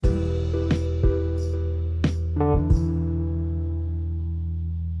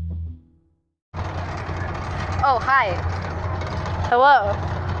Oh, hi. Hello.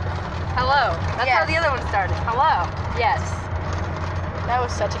 Hello. That's Yes. how the other one started. Hello. Yes. That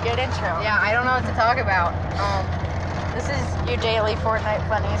was such a good intro. Yeah, I don't know what to talk about. This is your daily Fortnite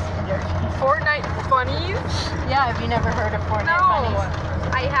funnies. Fortnite funnies? Yeah, have you never heard of Fortnite No,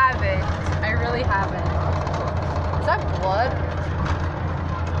 funnies? I haven't. I really haven't. Is that blood?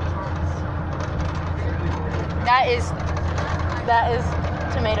 That is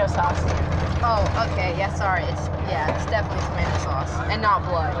tomato sauce. Oh, okay. Yeah, sorry. It's definitely tomato sauce and not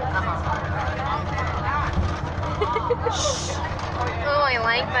blood. Oh, I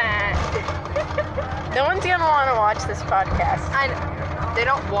like that. No one's gonna want to watch this podcast. They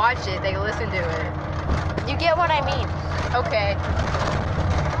don't watch it. They listen to it. You get what I mean. Okay.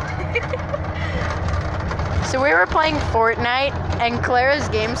 So we were playing Fortnite, and Clara's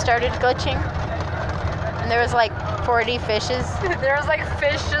game started glitching. And there was like 40 fishes. There was like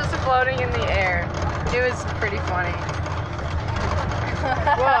fish just floating in the air. It was pretty funny.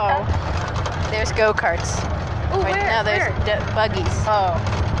 Whoa. There's go-karts. Oh, Wait, where? no, there's buggies. Oh.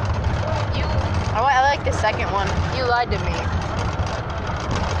 I like the second one. You lied to me.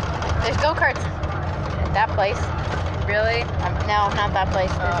 There's go-karts at that place. Really? No, not that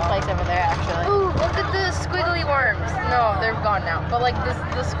place. There's a Oh. place over there, actually. Ooh, look at the squiggly worms. No, they're gone now. But like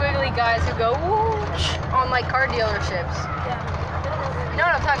the squiggly guys who go whoosh on like car dealerships. You know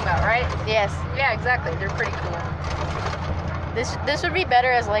what I'm talking about, right? Yes. Yeah, exactly. They're pretty cool. This would be better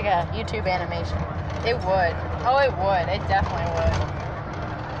as like a YouTube animation. It would. Oh, it would. It definitely would.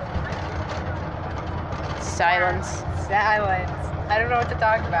 Silence. Silence. I don't know what to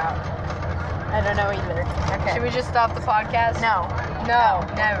talk about. I don't know either. Okay. Should we just stop the podcast? No. No,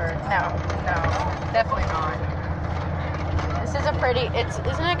 never. No. No. Definitely not. This is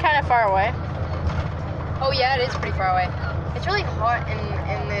isn't it kind of far away? Oh yeah, it is pretty far away. It's really hot in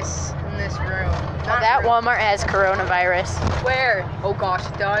this room. That Walmart has coronavirus. Where? Oh gosh,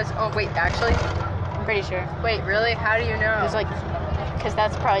 it does. Oh wait, actually? I'm pretty sure. Wait, really? How do you know? It was like, because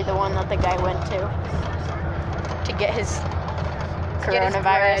that's probably the one that the guy went to get his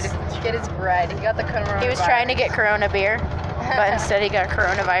coronavirus. Get his bread. He got the coronavirus. He was trying to get Corona beer, but instead he got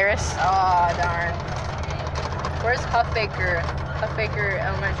coronavirus. Oh darn. Where's Huffaker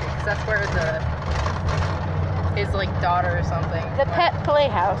Elementary? Because that's where his like daughter or something. The pet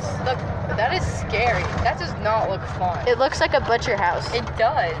playhouse. Look, that is scary. That does not look fun. It looks like a butcher house. It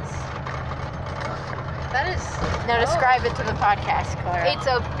does. That is. Now describe it to the podcast, Clara.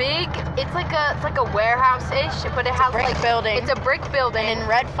 It's like a warehouse-ish, but it has brick like building. It's a brick building. And in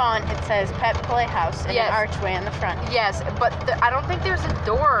red font it says Pet Playhouse and Yes. an archway in the front. Yes, but I don't think there's a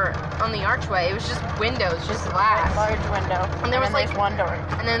door on the archway. It was just windows, just glass. A large window. And there was, then like- there's one door.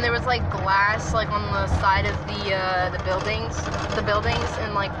 And then there was like glass like on the side of the buildings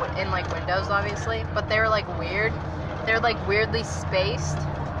and like windows obviously, but they were like weird. They're like weirdly spaced.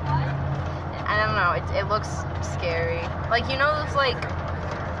 I don't know. It looks scary. Like you know those like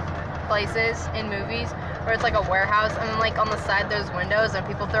places in movies where it's like a warehouse and then like on the side there's windows and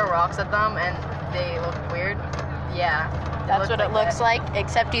people throw rocks at them and they look weird. Yeah. That's what it looks like,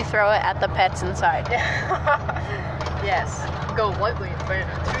 except you throw it at the pets inside. Yes. Go lightly. 2, 2, 2,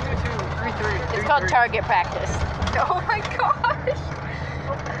 3, 3. It's called target practice. Oh my gosh.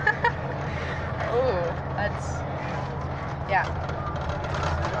 Ooh, that's. Yeah.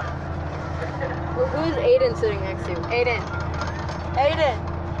 Well, who's Aiden sitting next to? Aiden.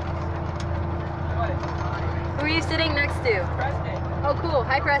 Who are you sitting next to? Preston. Oh, cool.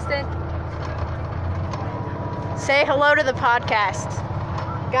 Hi, Preston. Say hello to the podcast.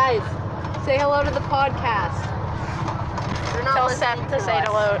 Guys, say hello to the podcast. They're not Tell listening Seth to say us.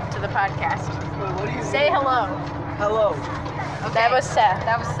 hello to the podcast. Wait, what do you Say hello. Hello. Okay. That was Seth.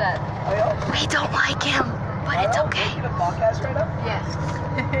 That was Seth. Are y'all? We don't like him, but it's okay. Making a podcast right now? Yes.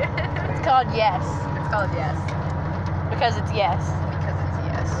 It's called Yes, It's called Yes. because it's yes. Because it's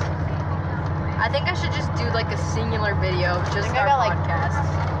yes. I think I should just do like a singular video of just think I our got, like- podcast.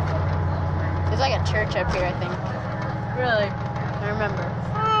 There's like a church up here, I think. Really? I remember.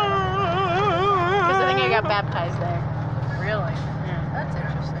 Because I think I got baptized there. Really? Yeah. That's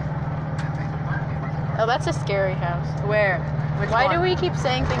interesting. Oh, that's a scary house. Where? Which Why one? do we keep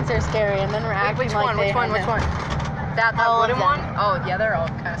saying things are scary and then we're Wait, acting which like one? they Which one? Which have one? That All of wooden them. one? Oh, yeah, they're all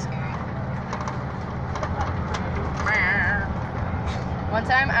kind of scary. One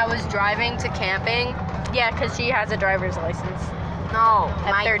time I was driving to camping. Yeah, because she has a driver's license. No,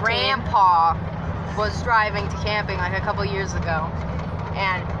 At my 13. grandpa was driving to camping like a couple years ago,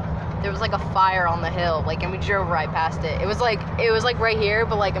 and there was like a fire on the hill, like, and we drove right past it. It was like right here,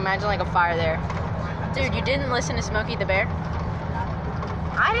 but like imagine like a fire there. Dude, you didn't listen to Smokey the Bear?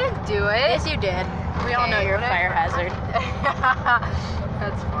 I didn't do it. Yes, you did. We all know you're a fire hazard.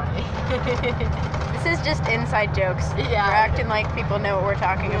 That's funny. This is just inside jokes. Yeah. We're acting like people know what we're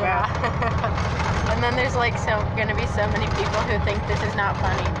talking about. And then there's like gonna be so many people who think this is not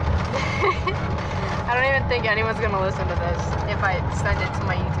funny. I don't even think anyone's gonna listen to this if I send it to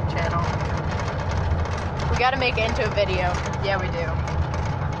my YouTube channel. We gotta make it into a video Yeah, we do.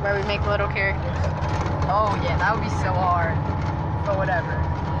 where we make little characters. Oh yeah, that would be so hard. But whatever.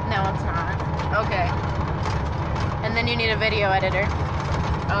 No, it's not. Okay. And then you need a video editor.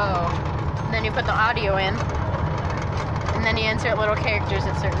 Oh. And then you put the audio in. And then you insert little characters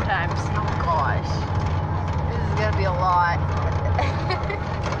at certain times. Oh gosh. This is gonna be a lot.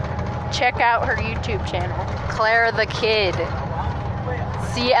 Check out her YouTube channel. Clara the Kid.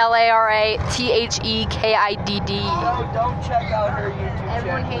 CLARATHEKIDD. No, don't check out her YouTube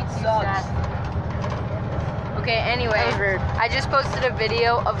Everyone channel. hates It you, sucks. Seth. Okay, anyway, That was rude. I just posted a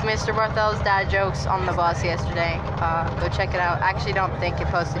video of Mr. Barthel's dad jokes on the bus yesterday. Go check it out. I actually don't think it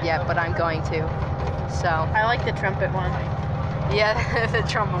posted yet, but I'm going to. So, I like the trumpet one. yeah, the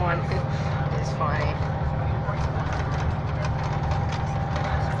trumpet one is funny.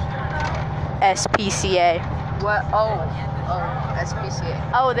 SPCA. What? Oh,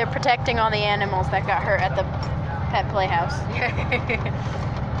 SPCA. Oh, they're protecting all the animals that got hurt at the pet playhouse.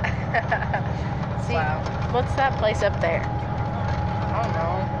 See, Wow. what's that place up there? I don't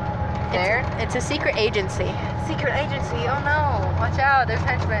know. There? It's a secret agency. Secret agency. Oh no. Watch out. There's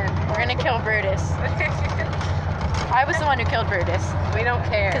henchmen. We're gonna kill Brutus. I was the one who killed Brutus We don't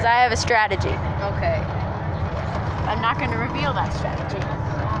care. because I have a strategy. Okay. I'm not gonna reveal that strategy.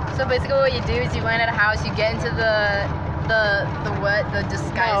 So basically what you do is you land at a house, you get into the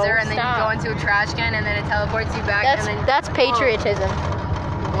disguiser, No, and then stop. you go into a trash can, and then it teleports you back. That's and then that's patriotism.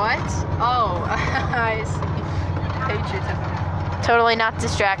 what? Oh, I see. Patriotism. Totally not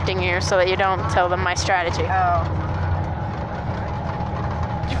distracting you so that you don't tell them my strategy. Oh,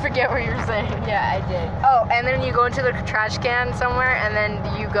 Did you forget what you were saying? yeah, I did. Oh, and then you go into the trash can somewhere, and then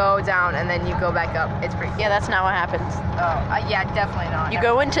you go down, and then you go back up. It's pretty. Yeah, that's not what happens. Oh, yeah, definitely not. You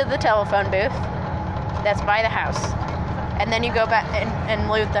go into the telephone booth that's by the house, and then you go back and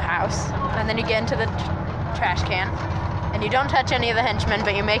loot the house, and then you get into the trash can, and you don't touch any of the henchmen,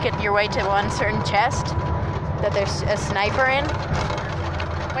 but you make it your way to one certain chest that there's a sniper in.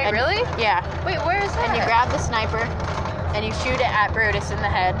 Wait, And- really? Yeah. Wait, where is that? And you grab the sniper, and you shoot it at Brutus in the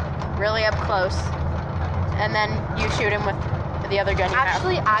head, really up close, and then you shoot him with the other gun you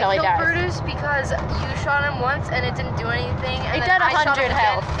Actually, have I until he killed dies. Brutus because you shot him once and it didn't do anything. And It then did I shot 100 him again.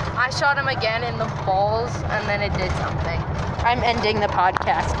 health. I shot him again in the balls and then it did something. I'm ending the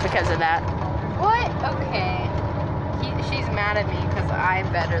podcast because of that. What? Okay. She's mad at me because I'm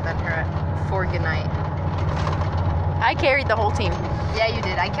better than her at Fortnite. I carried the whole team. Yeah, you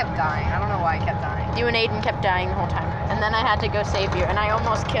did. I kept dying. I don't know why I kept dying. You and Aiden kept dying the whole time. And then I had to go save you, and I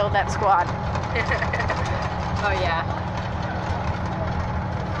almost killed that squad. Oh, yeah.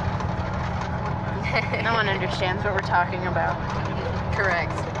 No one understands what we're talking about.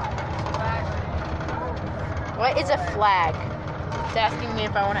 Correct. What is a flag? It's asking me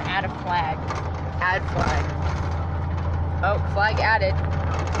if I want to add a flag. Add flag. Oh, flag added.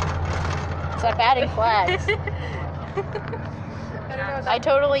 Stop adding flags. I don't know. I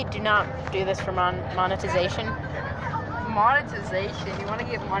totally do not do this for monetization. Monetization. You want to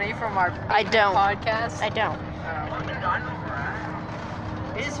get money from our I don't. podcast? I don't.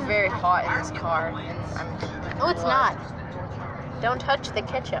 It is very hot in this car, and No, it's not. Don't touch the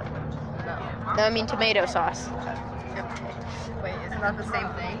ketchup. No. No, I mean tomato sauce. Okay. Wait, isn't that the same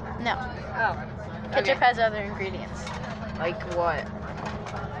thing? No. Oh. Ketchup has other ingredients. Like what?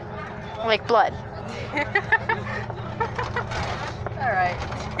 Like blood. All right.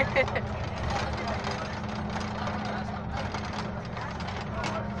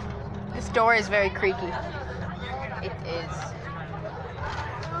 This door is very creaky. It is.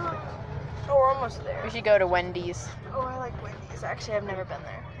 Oh, we're almost there. We should go to Wendy's. Oh, I like Wendy's. Actually, I've never been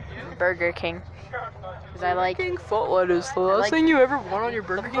there. Burger King. Because I like... foot lettuce. The last like- thing you ever want on your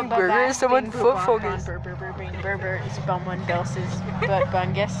Burger King burger is someone foot focus. Burger is someone else's butt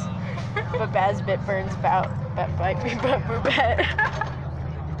bungus. But Baz bit burns bout. But bite me butt bet.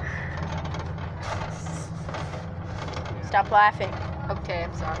 Stop laughing. Okay,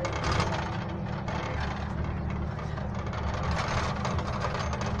 I'm sorry.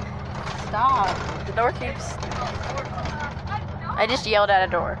 Stop. The door keeps... I just yelled at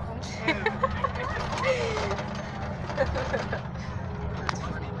a door.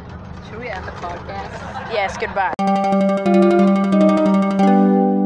 Should we end the podcast? Yes, goodbye.